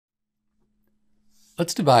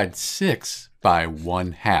Let's divide 6 by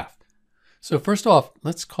 1/2. So first off,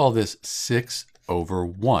 let's call this 6 over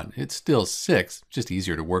 1. It's still 6, just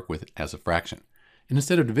easier to work with as a fraction. And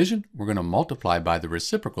instead of division, we're going to multiply by the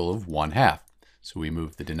reciprocal of 1/2. So we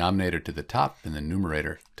move the denominator to the top and the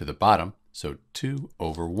numerator to the bottom. So 2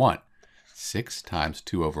 over 1. 6 times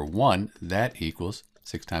 2 over 1, that equals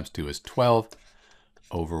 6 times 2 is 12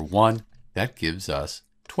 over 1. That gives us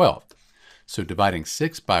 12. So dividing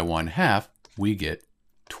 6 by 1/2, we get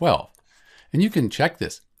 12. And you can check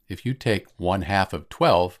this. If you take 1/2 of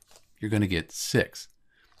 12, you're going to get 6.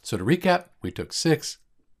 So to recap, we took 6,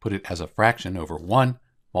 put it as a fraction over 1,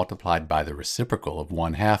 multiplied by the reciprocal of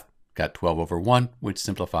 1/2, got 12 over 1, which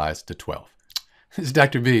simplifies to 12. This is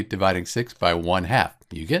Dr. B dividing 6 by 1/2.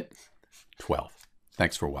 You get 12.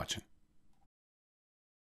 Thanks for watching.